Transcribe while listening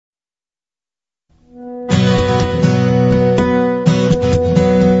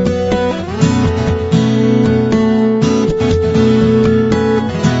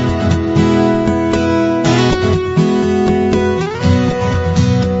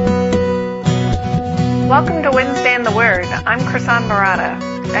Welcome to Wednesday in the Word. I'm Krisan Murata.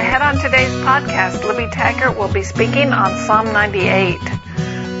 Ahead on today's podcast, Libby Taggart will be speaking on Psalm 98.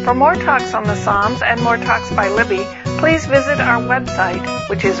 For more talks on the Psalms and more talks by Libby, please visit our website,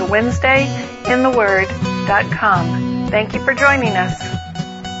 which is WednesdayInTheWord.com. Thank you for joining us.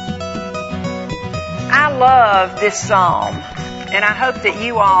 I love this psalm, and I hope that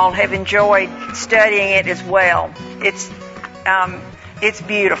you all have enjoyed studying it as well. It's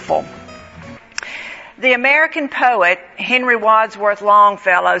beautiful. The American poet Henry Wadsworth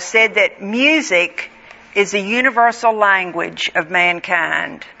Longfellow said that music is the universal language of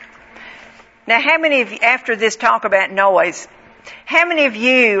mankind. Now, how many of you, after this talk about noise, how many of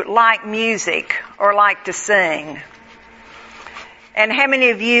you like music or like to sing? And how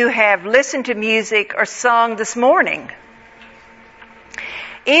many of you have listened to music or sung this morning?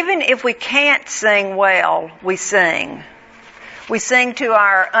 Even if we can't sing well, we sing. We sing to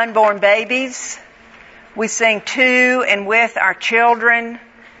our unborn babies. We sing to and with our children.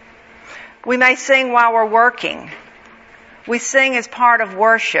 We may sing while we're working. We sing as part of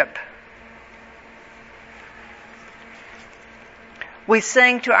worship. We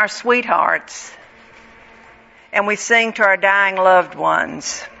sing to our sweethearts. And we sing to our dying loved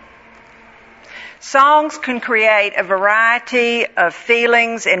ones. Songs can create a variety of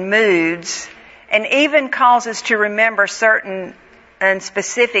feelings and moods, and even cause us to remember certain and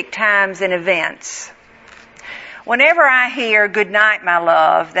specific times and events. Whenever I hear "Good Night, My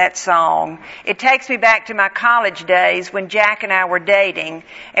Love," that song, it takes me back to my college days when Jack and I were dating,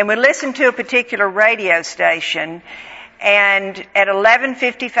 and we listened to a particular radio station, and at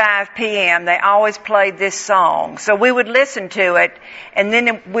 11:55 p.m. they always played this song. So we would listen to it, and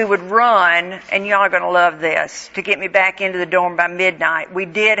then we would run, and y'all are going to love this, to get me back into the dorm by midnight. We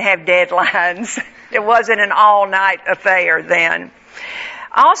did have deadlines. It wasn't an all-night affair then.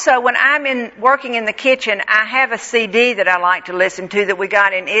 Also, when I'm working in the kitchen, I have a CD that I like to listen to that we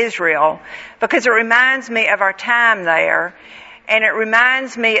got in Israel because it reminds me of our time there, and it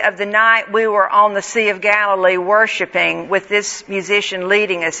reminds me of the night we were on the Sea of Galilee worshiping with this musician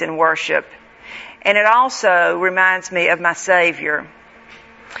leading us in worship. And it also reminds me of my Savior.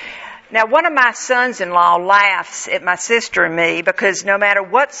 Now, one of my sons-in-law laughs at my sister and me because no matter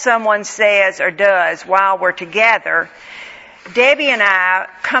what someone says or does while we're together, Debbie and I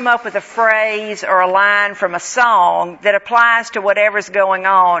come up with a phrase or a line from a song that applies to whatever's going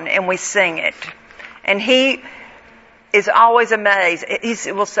on, and we sing it. And he is always amazed.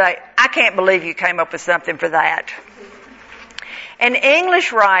 He will say, "I can't believe you came up with something for that." An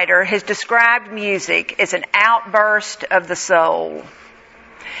English writer has described music as an outburst of the soul.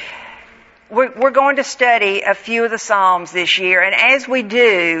 We're going to study a few of the Psalms this year, and as we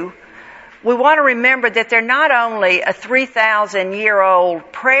do, we want to remember that they're not only a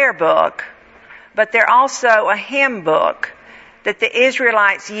 3,000-year-old prayer book, but they're also a hymn book that the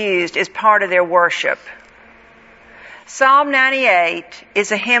Israelites used as part of their worship. Psalm 98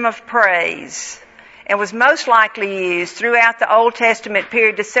 is a hymn of praise and was most likely used throughout the Old Testament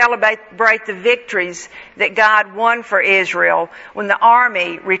period to celebrate the victories that God won for Israel when the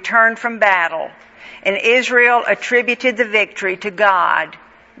army returned from battle, and Israel attributed the victory to God,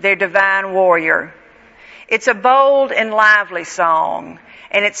 their divine warrior. It's a bold and lively song,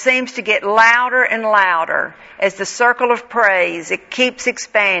 and it seems to get louder and louder as the circle of praise, it keeps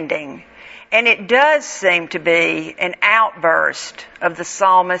expanding. And it does seem to be an outburst of the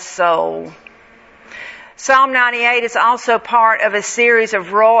psalmist's soul. Psalm 98 is also part of a series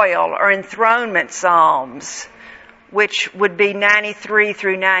of royal or enthronement psalms, which would be 93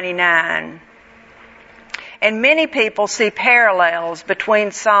 through 99. And many people see parallels between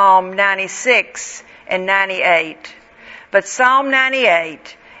Psalm 96 and 98. But Psalm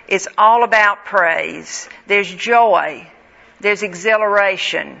 98 is all about praise. There's joy. There's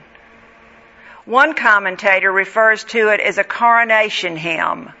exhilaration. One commentator refers to it as a coronation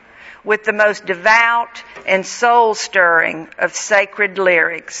hymn with the most devout and soul-stirring of sacred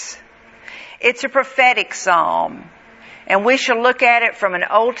lyrics. It's a prophetic psalm, and we shall look at it from an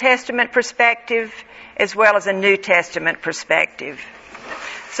Old Testament perspective as well as a New Testament perspective.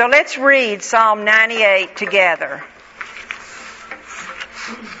 So let's read Psalm 98 together.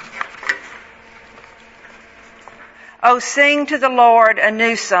 Oh, sing to the Lord a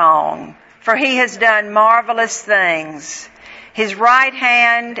new song, for he has done marvelous things. His right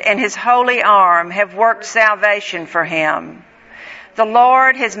hand and his holy arm have worked salvation for him. The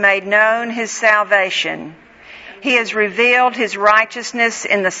Lord has made known his salvation. He has revealed his righteousness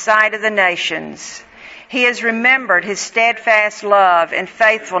in the sight of the nations. He has remembered his steadfast love and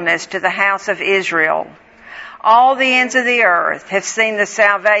faithfulness to the house of Israel. All the ends of the earth have seen the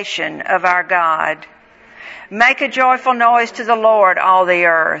salvation of our God. Make a joyful noise to the Lord, all the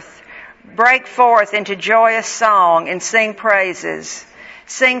earth. Break forth into joyous song and sing praises.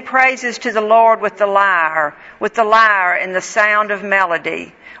 Sing praises to the Lord with the lyre and the sound of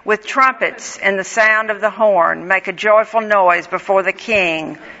melody, with trumpets and the sound of the horn. Make a joyful noise before the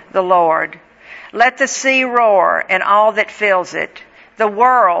King, the Lord. Let the sea roar and all that fills it, the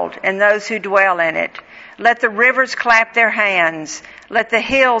world and those who dwell in it. Let the rivers clap their hands. Let the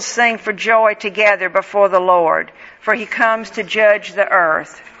hills sing for joy together before the Lord, for he comes to judge the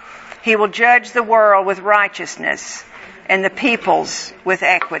earth. He will judge the world with righteousness and the peoples with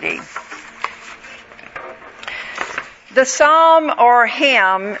equity. The psalm or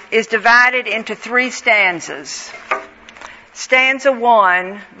hymn is divided into 3 stanzas. Stanza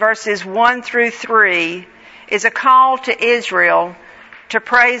 1, verses 1 through 3, is a call to Israel to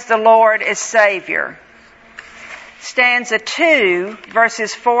praise the Lord as Savior. Stanza 2,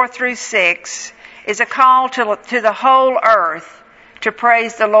 verses 4 through 6, is a call to the whole earth to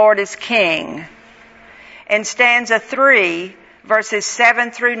praise the Lord as King. And stanza 3, verses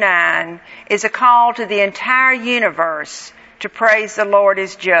 7 through 9, is a call to the entire universe to praise the Lord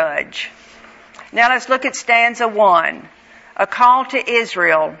as Judge. Now let's look at stanza 1, a call to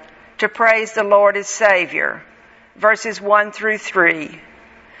Israel to praise the Lord as Savior, verses 1 through 3.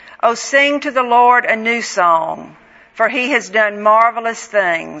 Oh, sing to the Lord a new song, for he has done marvelous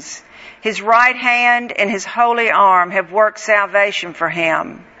things. His right hand and his holy arm have worked salvation for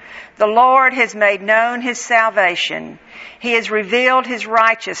him. The Lord has made known his salvation. He has revealed his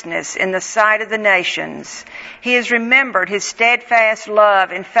righteousness in the sight of the nations. He has remembered his steadfast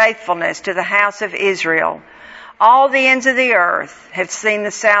love and faithfulness to the house of Israel. All the ends of the earth have seen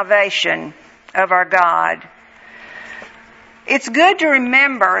the salvation of our God. It's good to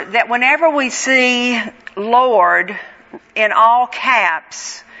remember that whenever we see Lord in all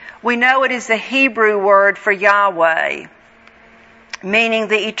caps, we know it is the Hebrew word for Yahweh, meaning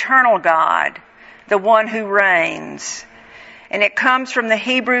the eternal God, the one who reigns. And it comes from the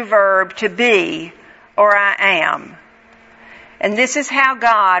Hebrew verb to be, or I am. And this is how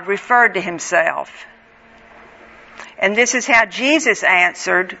God referred to himself. And this is how Jesus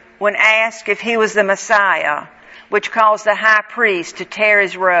answered when asked if he was the Messiah, which caused the high priest to tear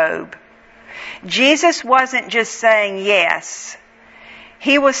his robe. Jesus wasn't just saying yes.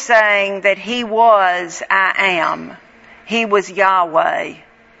 He was saying that he was I am. He was Yahweh.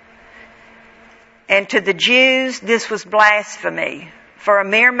 And to the Jews, this was blasphemy for a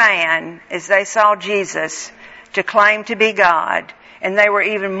mere man, as they saw Jesus, to claim to be God. And they were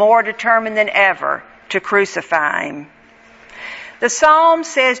even more determined than ever to crucify him. The psalm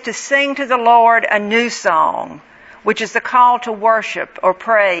says to sing to the Lord a new song, which is the call to worship or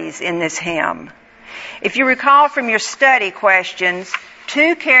praise in this hymn. If you recall from your study questions,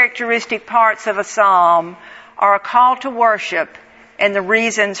 2 characteristic parts of a psalm are a call to worship and the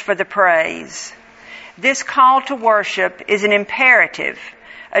reasons for the praise. This call to worship is an imperative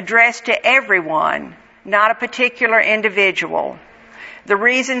addressed to everyone, not a particular individual. The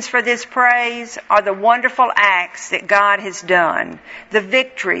reasons for this praise are the wonderful acts that God has done, the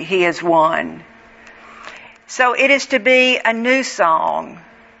victory he has won. So it is to be a new song,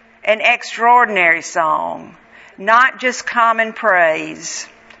 an extraordinary song, not just common praise,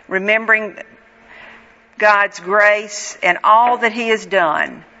 remembering God's grace and all that he has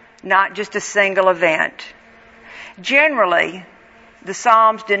done, not just a single event. Generally, the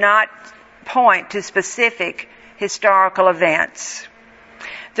Psalms do not point to specific historical events.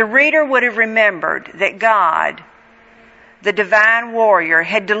 The reader would have remembered that God, the divine warrior,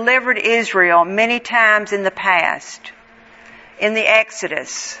 had delivered Israel many times in the past. In the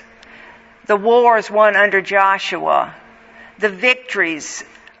Exodus, the wars won under Joshua, the victories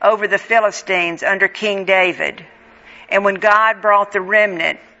over the Philistines under King David, and when God brought the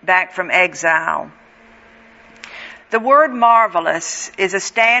remnant back from exile. The word marvelous is a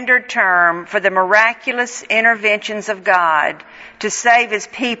standard term for the miraculous interventions of God to save his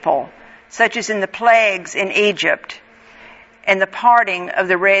people, such as in the plagues in Egypt and the parting of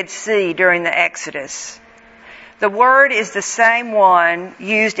the Red Sea during the Exodus. The word is the same one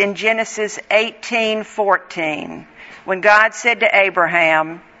used in Genesis 18:14, when God said to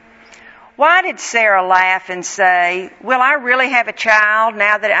Abraham, "Why did Sarah laugh and say, 'Will I really have a child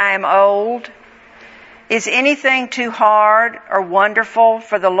now that I am old?' Is anything too hard or wonderful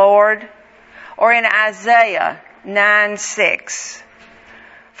for the Lord?" Or in Isaiah 9:6,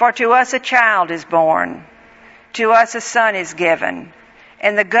 "For to us a child is born, to us a son is given,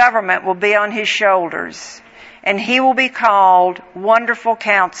 and the government will be on his shoulders, and he will be called Wonderful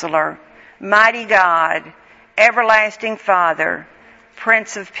Counselor, Mighty God, Everlasting Father,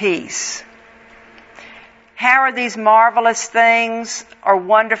 Prince of Peace." How are these marvelous things or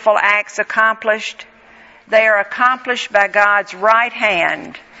wonderful acts accomplished? They are accomplished by God's right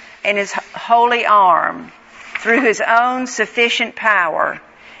hand and His holy arm through His own sufficient power,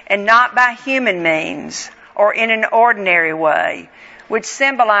 and not by human means or in an ordinary way, which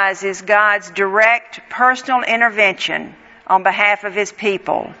symbolizes God's direct personal intervention on behalf of His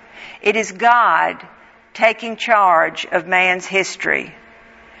people. It is God taking charge of man's history.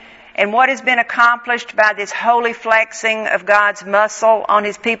 And what has been accomplished by this holy flexing of God's muscle on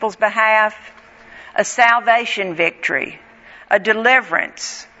His people's behalf? A salvation victory, a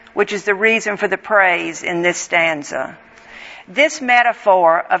deliverance, which is the reason for the praise in this stanza. This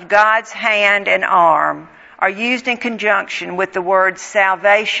metaphor of God's hand and arm are used in conjunction with the words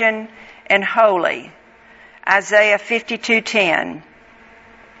salvation and holy. Isaiah 52:10.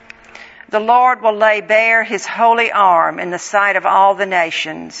 The Lord will lay bare His holy arm in the sight of all the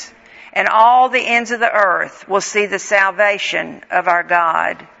nations, and all the ends of the earth will see the salvation of our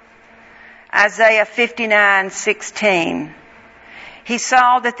God. Isaiah 59:16. He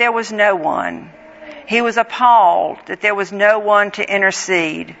saw that there was no one. He was appalled that there was no one to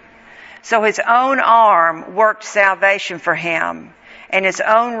intercede. So His own arm worked salvation for Him, and His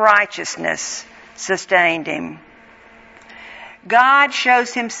own righteousness sustained Him. God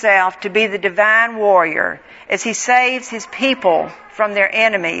shows Himself to be the divine warrior as He saves His people from their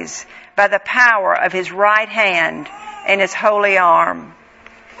enemies by the power of His right hand and His holy arm.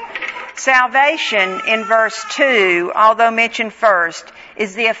 Salvation in verse 2, although mentioned first,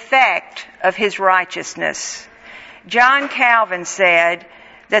 is the effect of His righteousness. John Calvin said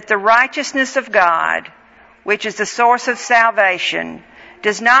that the righteousness of God, which is the source of salvation,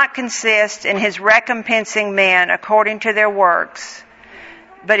 does not consist in His recompensing men according to their works,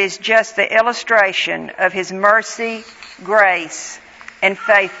 but is just the illustration of His mercy, grace, and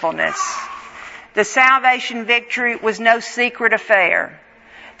faithfulness. The salvation victory was no secret affair.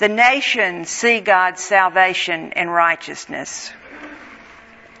 The nations see God's salvation and righteousness.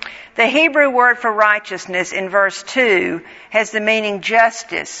 The Hebrew word for righteousness in verse 2 has the meaning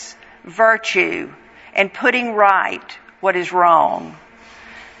justice, virtue, and putting right what is wrong.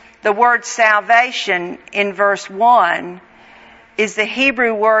 The word salvation in verse 1 is the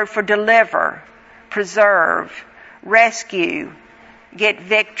Hebrew word for deliver, preserve, rescue, get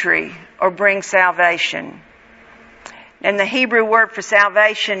victory, or bring salvation. And the Hebrew word for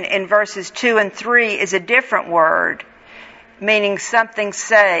salvation in verses 2 and 3 is a different word, meaning something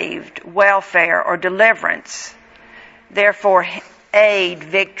saved, welfare, or deliverance. Therefore, aid,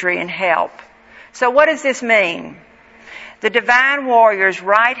 victory, and help. So what does this mean? The divine warrior's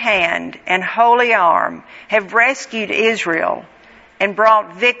right hand and holy arm have rescued Israel and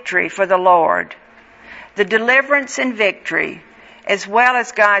brought victory for the Lord. The deliverance and victory, as well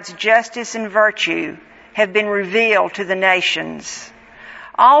as God's justice and virtue, have been revealed to the nations.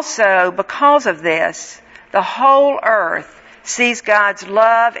 Also, because of this, the whole earth sees God's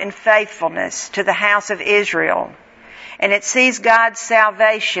love and faithfulness to the house of Israel, and it sees God's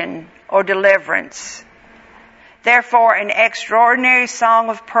salvation or deliverance. Therefore, an extraordinary song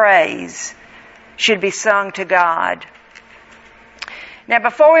of praise should be sung to God. Now,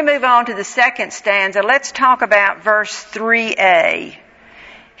 before we move on to the second stanza, let's talk about verse 3a.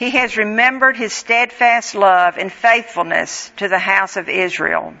 He has remembered His steadfast love and faithfulness to the house of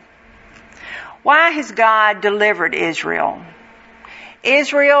Israel. Why has God delivered Israel?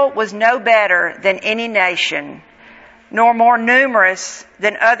 Israel was no better than any nation, nor more numerous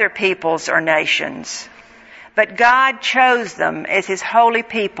than other peoples or nations. But God chose them as His holy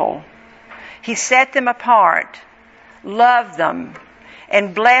people. He set them apart, loved them,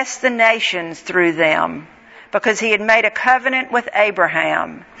 and blessed the nations through them, because He had made a covenant with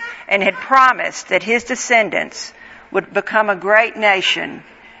Abraham and had promised that his descendants would become a great nation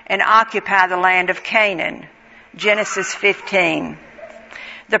and occupy the land of Canaan. Genesis 15.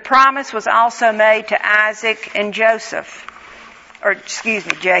 The promise was also made to Isaac and Jacob.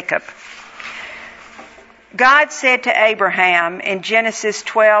 God said to Abraham in Genesis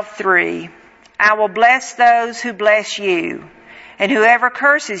 12:3, I will bless those who bless you, and whoever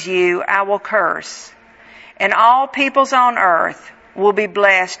curses you I will curse. And all peoples on earth will be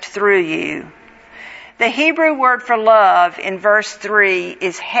blessed through you. The Hebrew word for love in verse 3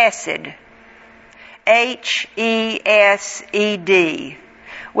 is hesed, H-E-S-E-D,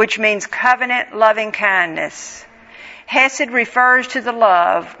 which means covenant loving kindness. Hesed refers to the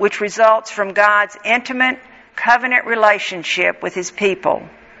love which results from God's intimate covenant relationship with His people.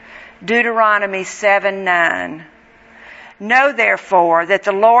 Deuteronomy 7:9. Know therefore that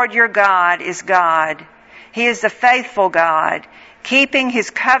the Lord your God is God. He is the faithful God, keeping his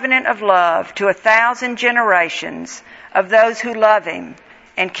covenant of love to 1,000 generations of those who love him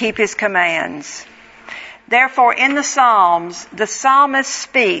and keep his commands. Therefore, in the Psalms, the psalmists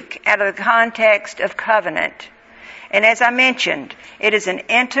speak out of the context of covenant. And as I mentioned, it is an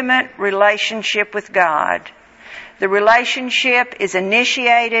intimate relationship with God. The relationship is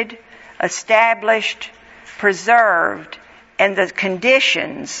initiated, established, preserved, and the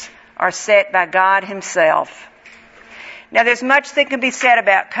conditions are set by God himself. Now, there's much that can be said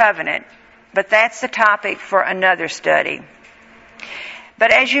about covenant, but that's the topic for another study.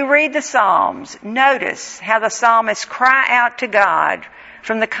 But as you read the Psalms, notice how the psalmists cry out to God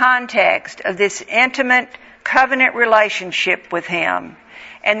from the context of this intimate covenant relationship with him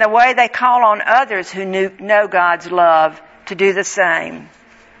and the way they call on others who know God's love to do the same.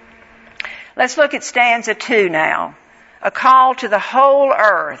 Let's look at stanza 2 now. A call to the whole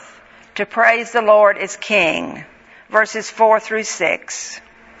earth to praise the Lord as King. Verses 4 through 6.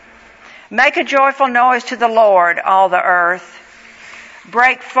 Make a joyful noise to the Lord, all the earth.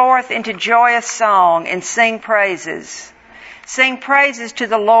 Break forth into joyous song and sing praises. Sing praises to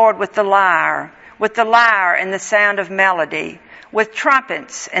the Lord with the lyre and the sound of melody, with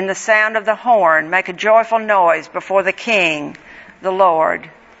trumpets and the sound of the horn. Make a joyful noise before the King, the Lord.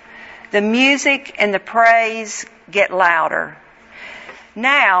 The music and the praise get louder.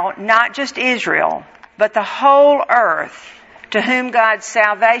 Now, not just Israel, but the whole earth, to whom God's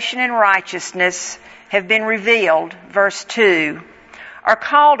salvation and righteousness have been revealed, verse 2, are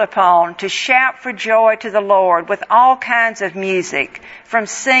called upon to shout for joy to the Lord with all kinds of music, from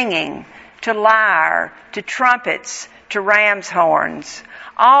singing to lyre to trumpets to ram's horns.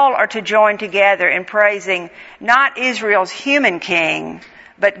 All are to join together in praising not Israel's human king,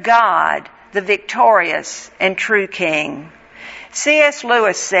 but God, the victorious and true King. C.S.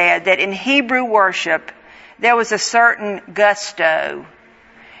 Lewis said that in Hebrew worship there was a certain gusto.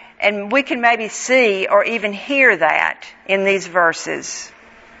 And we can maybe see or even hear that in these verses.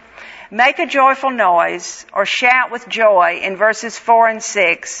 Make a joyful noise or shout with joy in verses 4 and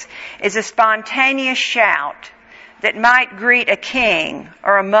 6 is a spontaneous shout that might greet a king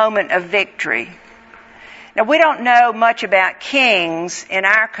or a moment of victory. Now, we don't know much about kings in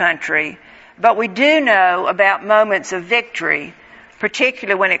our country, but we do know about moments of victory,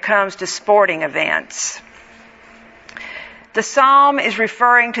 particularly when it comes to sporting events. The psalm is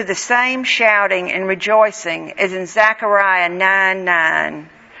referring to the same shouting and rejoicing as in Zechariah 9:9.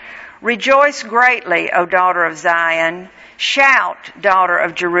 Rejoice greatly, O daughter of Zion. Shout, daughter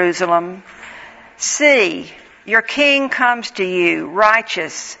of Jerusalem. See, your king comes to you,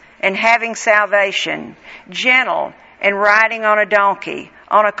 righteous and having salvation, gentle and riding on a donkey,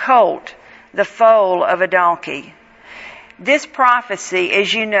 on a colt, the foal of a donkey. This prophecy,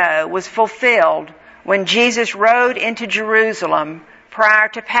 as you know, was fulfilled when Jesus rode into Jerusalem prior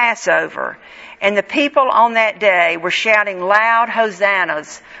to Passover, and the people on that day were shouting loud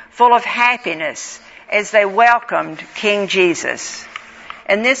hosannas, full of happiness, as they welcomed King Jesus.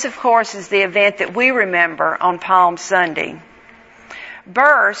 And this, of course, is the event that we remember on Palm Sunday.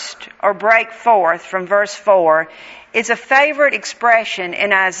 Burst, or break forth, from verse 4, is a favorite expression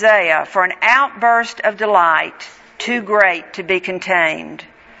in Isaiah for an outburst of delight too great to be contained.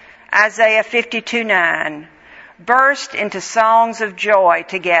 Isaiah 52:9, burst into songs of joy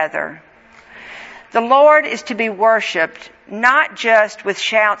together. The Lord is to be worshipped not just with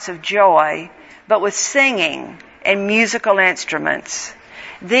shouts of joy, but with singing and musical instruments.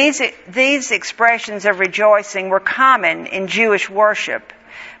 These expressions of rejoicing were common in Jewish worship,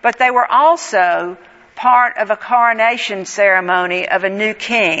 but they were also part of a coronation ceremony of a new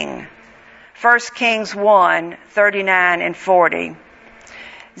king. 1 Kings 1:39 and 40.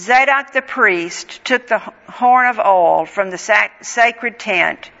 Zadok the priest took the horn of oil from the sacred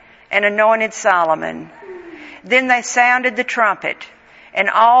tent and anointed Solomon. Then they sounded the trumpet, and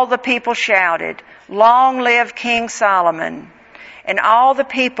all the people shouted, "Long live King Solomon!" And all the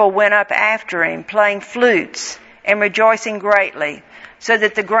people went up after him, playing flutes and rejoicing greatly, so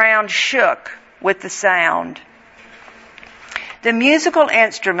that the ground shook with the sound. The musical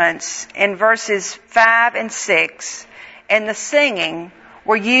instruments in verses 5 and 6 and the singing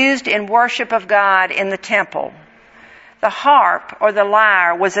were used in worship of God in the temple. The harp or the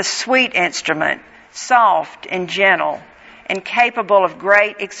lyre was a sweet instrument, soft and gentle, and capable of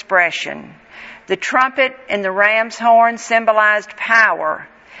great expression. The trumpet and the ram's horn symbolized power,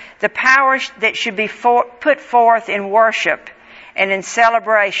 the power that should be put forth in worship and in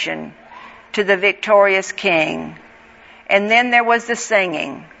celebration to the victorious King. And then there was the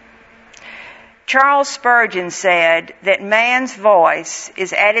singing. Charles Spurgeon said that man's voice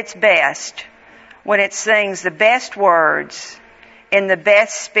is at its best when it sings the best words in the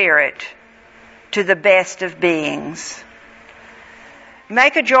best spirit to the best of beings.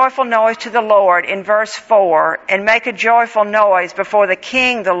 Make a joyful noise to the Lord in verse 4, and make a joyful noise before the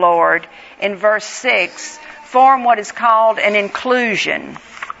King, the Lord, in verse 6, form what is called an inclusion.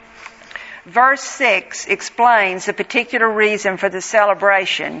 Verse 6 explains the particular reason for the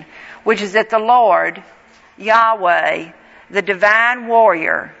celebration, which is that the Lord, Yahweh, the divine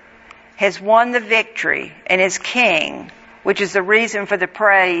warrior, has won the victory and is king, which is the reason for the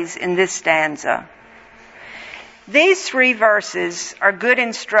praise in this stanza. These 3 verses are good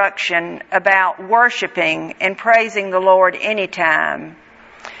instruction about worshiping and praising the Lord anytime.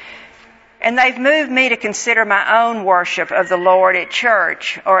 And they've moved me to consider my own worship of the Lord at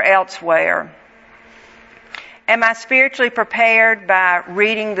church or elsewhere. Am I spiritually prepared by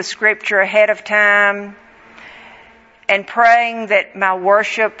reading the scripture ahead of time and praying that my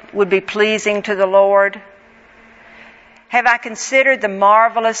worship would be pleasing to the Lord? Have I considered the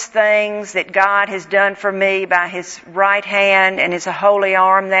marvelous things that God has done for me by His right hand and His holy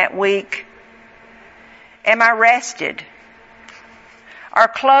arm that week? Am I rested? Are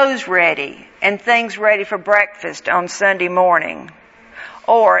clothes ready and things ready for breakfast on Sunday morning?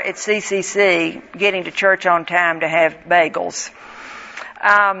 Or at CCC, getting to church on time to have bagels.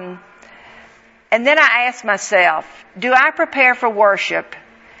 And then I ask myself, do I prepare for worship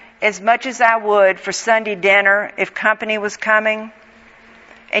as much as I would for Sunday dinner if company was coming?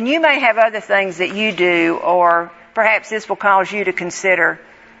 And you may have other things that you do, or perhaps this will cause you to consider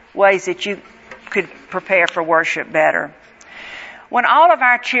ways that you could prepare for worship better. When all of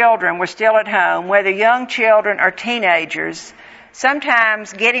our children were still at home, whether young children or teenagers,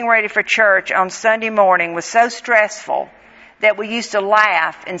 sometimes getting ready for church on Sunday morning was so stressful that we used to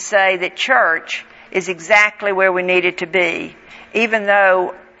laugh and say that church is exactly where we needed to be, even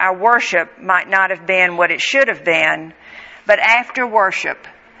though our worship might not have been what it should have been, but after worship,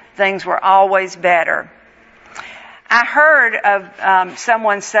 things were always better. I heard of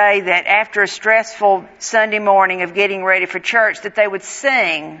someone say that after a stressful Sunday morning of getting ready for church, that they would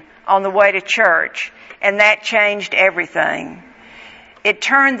sing on the way to church, and that changed everything. It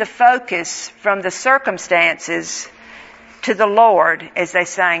turned the focus from the circumstances to the Lord as they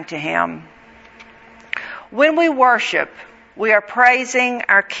sang to Him. When we worship, we are praising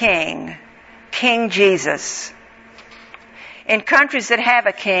our King, King Jesus. In countries that have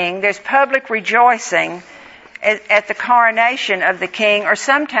a king, there's public rejoicing at the coronation of the king, or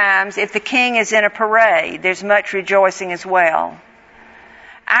sometimes if the king is in a parade, there's much rejoicing as well.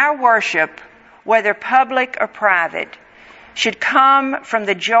 Our worship, whether public or private, should come from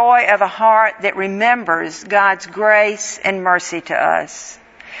the joy of a heart that remembers God's grace and mercy to us.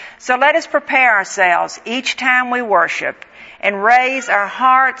 So let us prepare ourselves each time we worship and raise our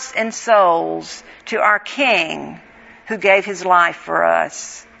hearts and souls to our King who gave His life for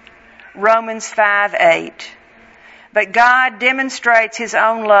us. Romans 5:8. But God demonstrates His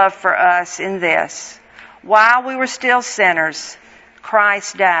own love for us in this: while we were still sinners,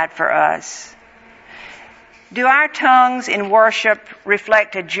 Christ died for us. Do our tongues in worship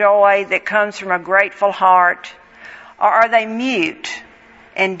reflect a joy that comes from a grateful heart, or are they mute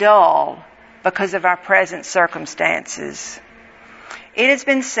and dull because of our present circumstances? It has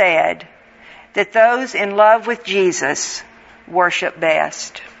been said that those in love with Jesus worship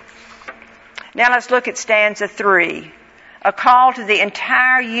best. Now let's look at stanza 3, a call to the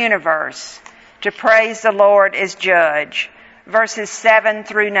entire universe to praise the Lord as judge, verses 7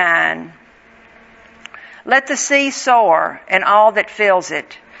 through 9. Let the sea soar and all that fills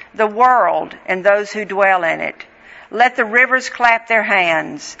it, the world and those who dwell in it. Let the rivers clap their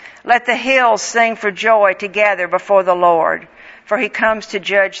hands. Let the hills sing for joy together before the Lord, for He comes to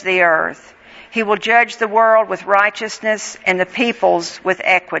judge the earth. He will judge the world with righteousness and the peoples with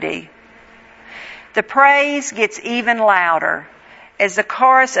equity. The praise gets even louder as the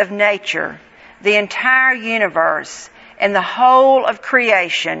chorus of nature, the entire universe, and the whole of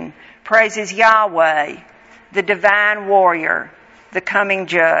creation praises Yahweh, the divine warrior, the coming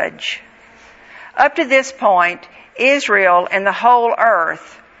judge. Up to this point, Israel and the whole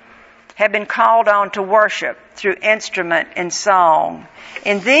earth have been called on to worship through instrument and song.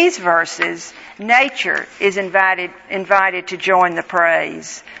 In these verses, nature is invited to join the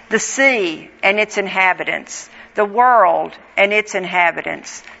praise. The sea and its inhabitants, the world and its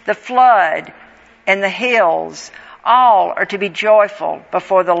inhabitants, the flood and the hills, all are to be joyful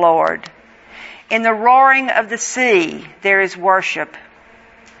before the Lord. In the roaring of the sea, there is worship.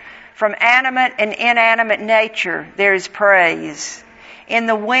 From animate and inanimate nature, there is praise. In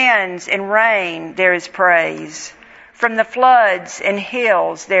the winds and rain, there is praise. From the floods and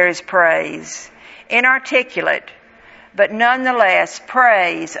hills, there is praise. Inarticulate, but nonetheless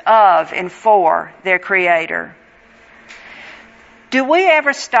praise of and for their Creator. Do we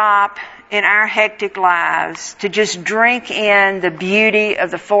ever stop in our hectic lives to just drink in the beauty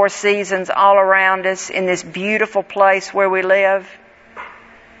of the four seasons all around us in this beautiful place where we live?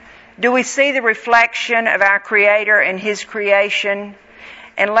 Do we see the reflection of our Creator and His creation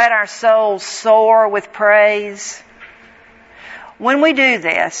and let our souls soar with praise? When we do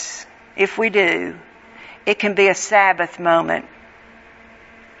this, if we do, it can be a Sabbath moment.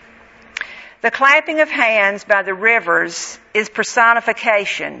 The clapping of hands by the rivers is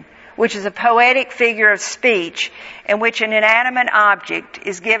personification, which is a poetic figure of speech in which an inanimate object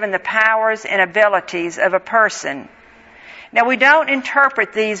is given the powers and abilities of a person. Now, we don't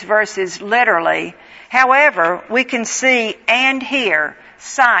interpret these verses literally. However, we can see and hear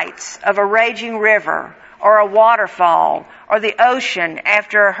sights of a raging river or a waterfall or the ocean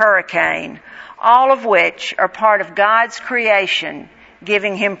after a hurricane, all of which are part of God's creation,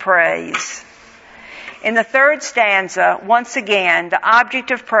 giving Him praise. In the third stanza, once again, the object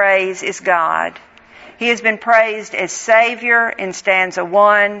of praise is God. He has been praised as Savior in stanza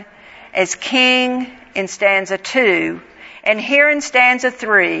 1, as King in stanza 2, and here in stanza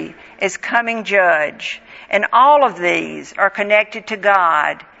 3 as coming Judge. And all of these are connected to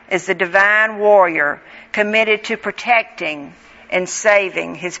God as the divine warrior committed to protecting and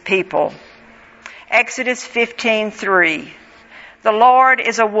saving His people. Exodus 15:3. The Lord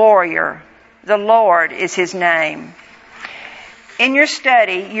is a warrior. The Lord is His name. In your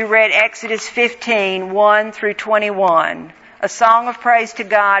study, you read Exodus 15:1 through 21, a song of praise to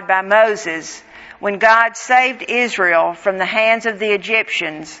God by Moses when God saved Israel from the hands of the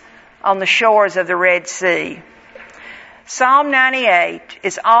Egyptians on the shores of the Red Sea. Psalm 98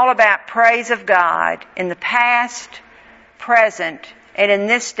 is all about praise of God in the past, present, and in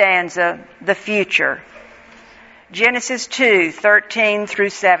this stanza, the future. Genesis 2:13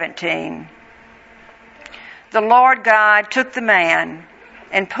 through 17. The Lord God took the man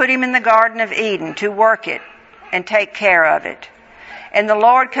and put him in the Garden of Eden to work it and take care of it. And the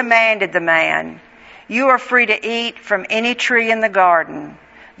Lord commanded the man, "You are free to eat from any tree in the garden,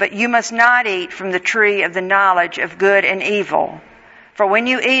 but you must not eat from the tree of the knowledge of good and evil. For when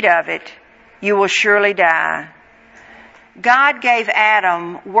you eat of it, you will surely die." God gave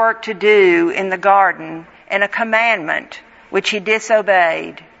Adam work to do in the garden and a commandment which he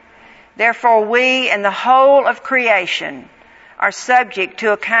disobeyed. Therefore, we and the whole of creation are subject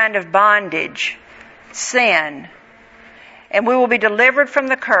to a kind of bondage, sin, and we will be delivered from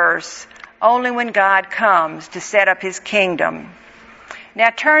the curse only when God comes to set up His kingdom. Now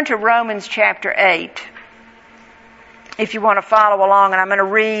turn to Romans chapter 8, if you want to follow along, and I'm going to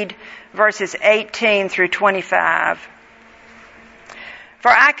read verses 18 through 25. For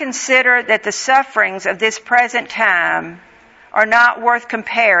I consider that the sufferings of this present time are not worth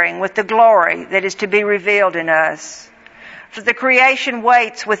comparing with the glory that is to be revealed in us. For the creation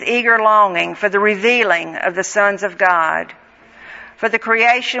waits with eager longing for the revealing of the sons of God. For the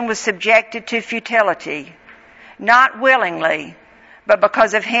creation was subjected to futility, not willingly, but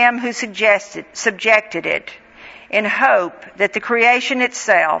because of Him who subjected it, in hope that the creation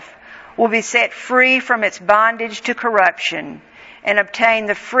itself will be set free from its bondage to corruption and obtain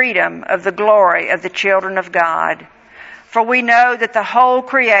the freedom of the glory of the children of God. For we know that the whole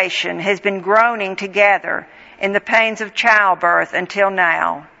creation has been groaning together in the pains of childbirth until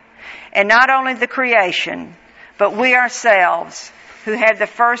now. And not only the creation, but we ourselves, who have the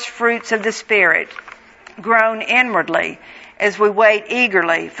first fruits of the Spirit, groan inwardly as we wait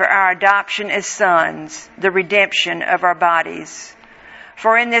eagerly for our adoption as sons, the redemption of our bodies.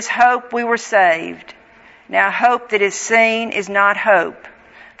 For in this hope we were saved. Now hope that is seen is not hope,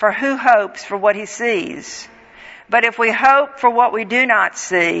 for who hopes for what he sees? But if we hope for what we do not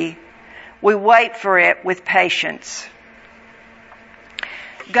see, we wait for it with patience.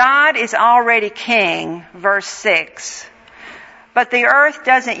 God is already King, verse 6. But the earth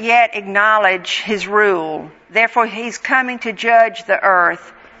doesn't yet acknowledge His rule. Therefore, He's coming to judge the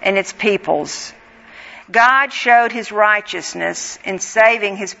earth and its peoples. God showed His righteousness in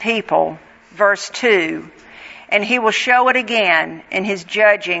saving His people, verse 2. And He will show it again in His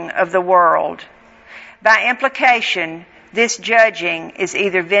judging of the world. By implication, this judging is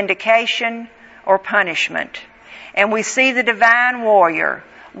either vindication or punishment. And we see the divine warrior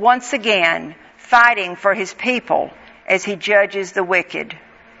once again fighting for His people as He judges the wicked.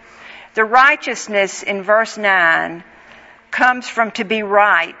 The righteousness in verse 9 comes from to be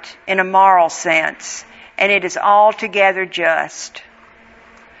right in a moral sense, and it is altogether just.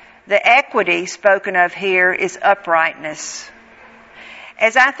 The equity spoken of here is uprightness.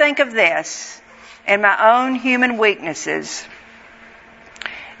 As I think of this, and my own human weaknesses,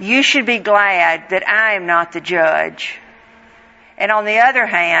 you should be glad that I am not the judge. And on the other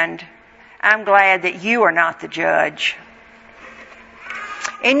hand, I'm glad that you are not the judge.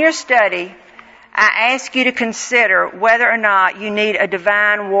 In your study, I ask you to consider whether or not you need a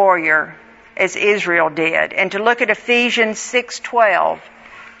divine warrior, as Israel did, and to look at Ephesians 6:12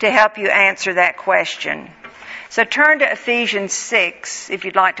 to help you answer that question. So turn to Ephesians 6 if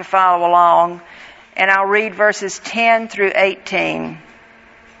you'd like to follow along, and I'll read verses 10 through 18.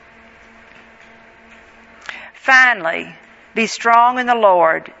 Finally, be strong in the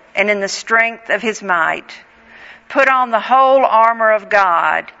Lord and in the strength of His might. Put on the whole armor of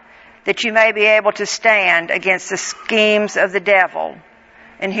God, that you may be able to stand against the schemes of the devil.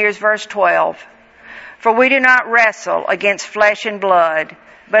 And here's verse 12. For we do not wrestle against flesh and blood,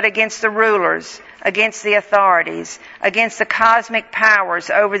 but against the rulers, against the authorities, against the cosmic powers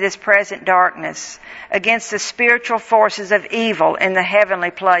over this present darkness, against the spiritual forces of evil in the heavenly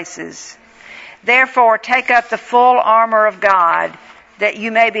places. Therefore, take up the full armor of God, that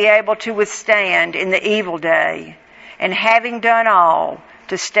you may be able to withstand in the evil day, and having done all,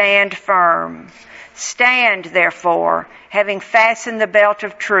 to stand firm. Stand, therefore, having fastened the belt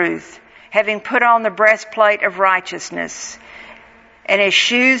of truth, having put on the breastplate of righteousness, and as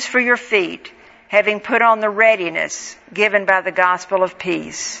shoes for your feet, having put on the readiness given by the gospel of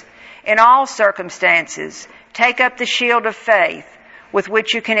peace. In all circumstances, take up the shield of faith, with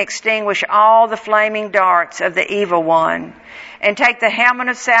which you can extinguish all the flaming darts of the evil one, and take the helmet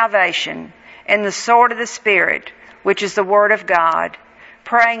of salvation and the sword of the Spirit, which is the Word of God,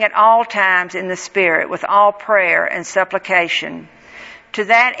 praying at all times in the Spirit with all prayer and supplication. To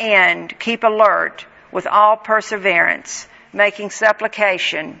that end, keep alert with all perseverance, making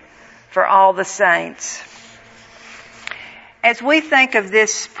supplication for all the saints. As we think of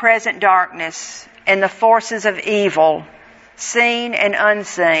this present darkness and the forces of evil, seen and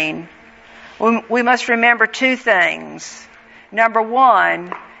unseen, we must remember two things. Number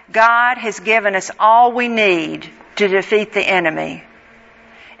one, God has given us all we need to defeat the enemy.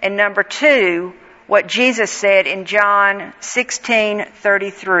 And number two, what Jesus said in John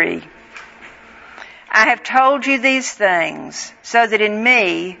 16:33. I have told you these things so that in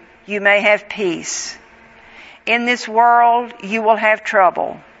me you may have peace. In this world you will have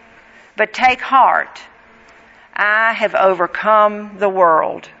trouble, but take heart. I have overcome the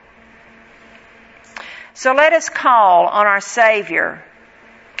world. So let us call on our Savior,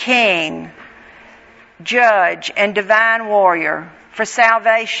 King, Judge, and Divine Warrior for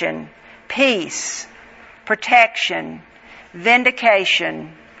salvation, peace, protection,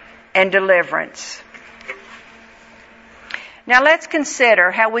 vindication, and deliverance. Now let's consider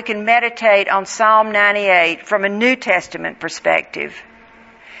how we can meditate on Psalm 98 from a New Testament perspective.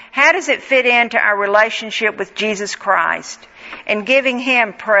 How does it fit into our relationship with Jesus Christ and giving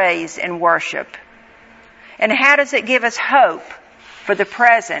Him praise and worship? And how does it give us hope for the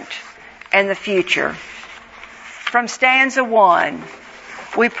present and the future? From stanza 1,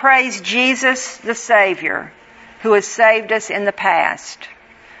 we praise Jesus the Savior who has saved us in the past.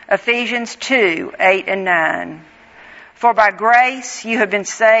 Ephesians 2:8 and 9. For by grace you have been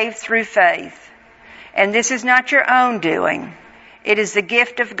saved through faith, and this is not your own doing. It is the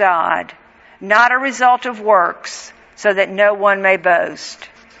gift of God, not a result of works, so that no one may boast.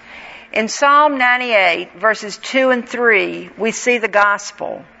 In Psalm 98, verses 2 and 3, we see the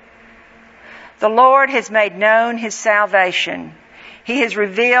gospel. The Lord has made known His salvation. He has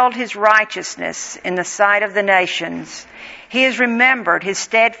revealed His righteousness in the sight of the nations. He has remembered His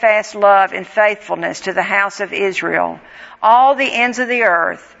steadfast love and faithfulness to the house of Israel. All the ends of the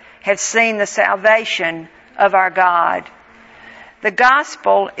earth have seen the salvation of our God. The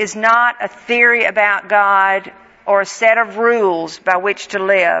gospel is not a theory about God or a set of rules by which to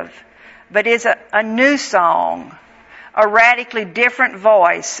live, but is a new song, a radically different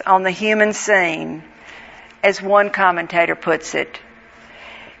voice on the human scene, as one commentator puts it.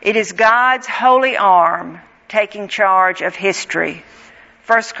 It is God's holy arm taking charge of history.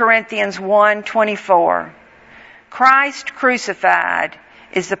 1 Corinthians 1:24. Christ crucified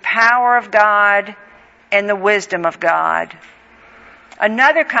is the power of God and the wisdom of God.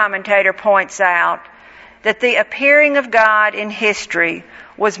 Another commentator points out that the appearing of God in history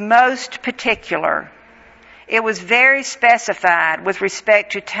was most particular. It was very specified with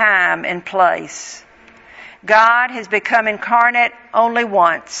respect to time and place. God has become incarnate only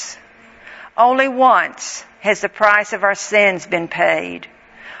once. Only once has the price of our sins been paid.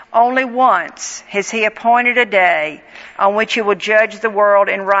 Only once has He appointed a day on which He will judge the world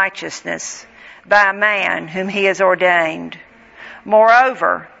in righteousness by a man whom He has ordained.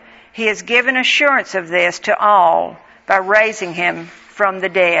 Moreover, He has given assurance of this to all by raising him from the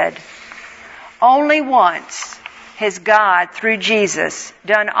dead. Only once has God, through Jesus,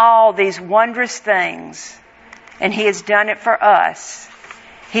 done all these wondrous things, and He has done it for us.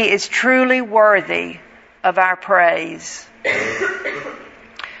 He is truly worthy of our praise.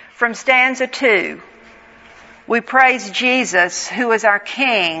 From stanza 2, we praise Jesus, who is our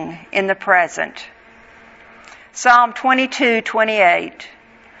King in the present. Psalm 22:28.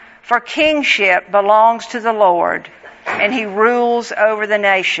 For kingship belongs to the Lord, and He rules over the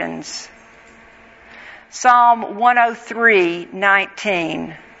nations. Psalm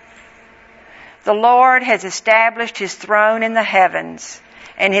 103:19. The Lord has established His throne in the heavens,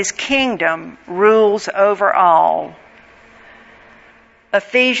 and His kingdom rules over all.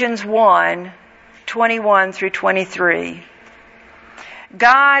 Ephesians 1:21 through 23.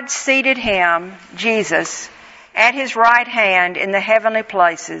 God seated Him, Jesus, at His right hand in the heavenly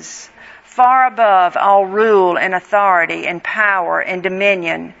places, far above all rule and authority and power and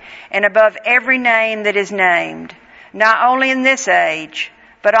dominion, and above every name that is named, not only in this age,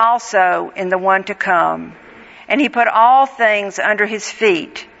 but also in the one to come. And He put all things under His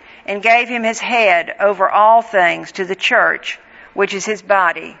feet, and gave Him His head over all things to the church, which is His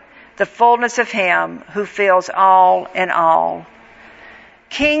body, the fullness of Him who fills all in all.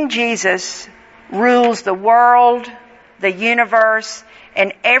 King Jesus rules the world, the universe,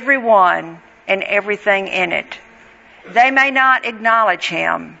 and everyone and everything in it. They may not acknowledge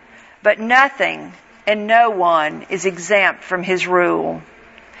Him, but nothing and no one is exempt from His rule.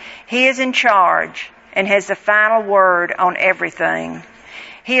 He is in charge and has the final word on everything.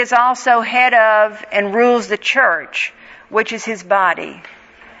 He is also head of and rules the church, which is His body.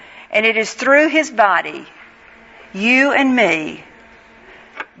 And it is through His body, you and me,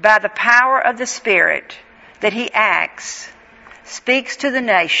 by the power of the Spirit, that He acts, speaks to the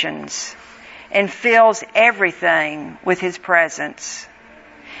nations, and fills everything with His presence.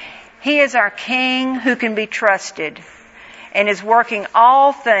 He is our King who can be trusted and is working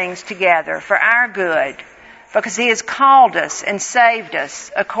all things together for our good because He has called us and saved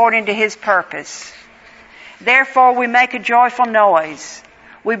us according to His purpose. Therefore we make a joyful noise,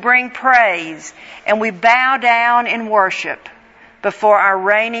 we bring praise, and we bow down in worship before our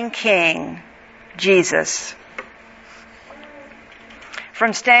reigning King, Jesus.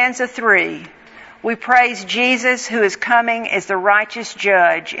 From stanza 3, we praise Jesus who is coming as the righteous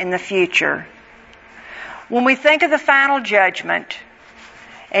judge in the future. When we think of the final judgment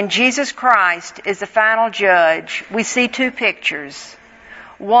and Jesus Christ is the final judge, we see two pictures.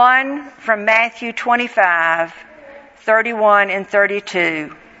 One from Matthew 25:31 and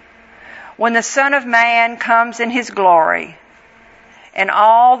 32. When the Son of Man comes in His glory, and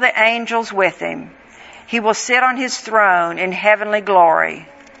all the angels with Him, He will sit on His throne in heavenly glory.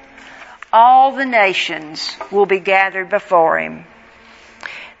 All the nations will be gathered before Him.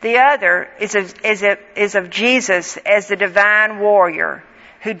 The other is of Jesus as the divine warrior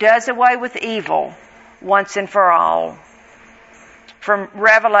who does away with evil once and for all. From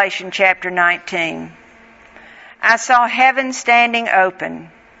Revelation chapter 19. I saw heaven standing open,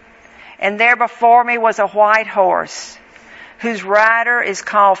 and there before me was a white horse, whose rider is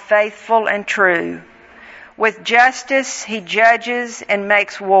called Faithful and True. With justice He judges and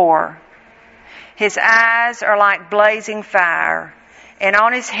makes war. His eyes are like blazing fire, and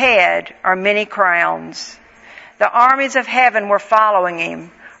on His head are many crowns. The armies of heaven were following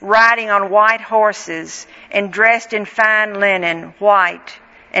Him, riding on white horses and dressed in fine linen, white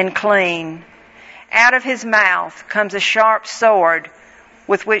and clean. Out of His mouth comes a sharp sword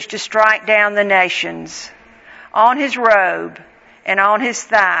with which to strike down the nations. On His robe and on His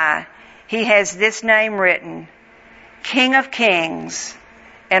thigh He has this name written, King of Kings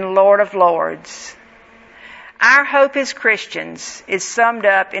and Lord of Lords. Our hope as Christians is summed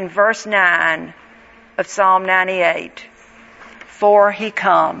up in verse 9 of Psalm 98. For He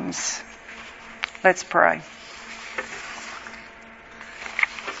comes. Let's pray.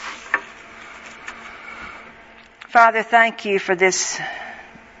 Father, thank You for this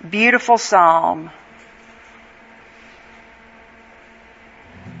beautiful psalm.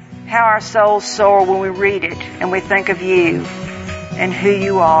 How our souls soar when we read it and we think of You and who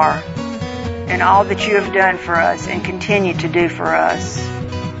You are and all that You have done for us and continue to do for us.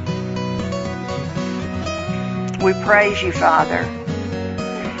 We praise You, Father.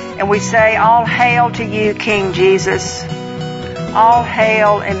 And we say, all hail to You, King Jesus. All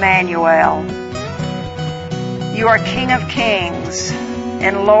hail, Emmanuel. You are King of Kings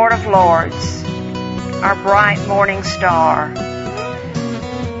and Lord of Lords, our bright morning star.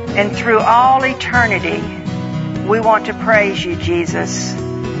 And through all eternity, we want to praise You, Jesus.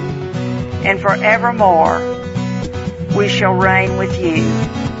 and forevermore we shall reign with you.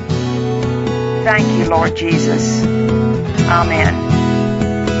 Thank you, Lord Jesus. Amen.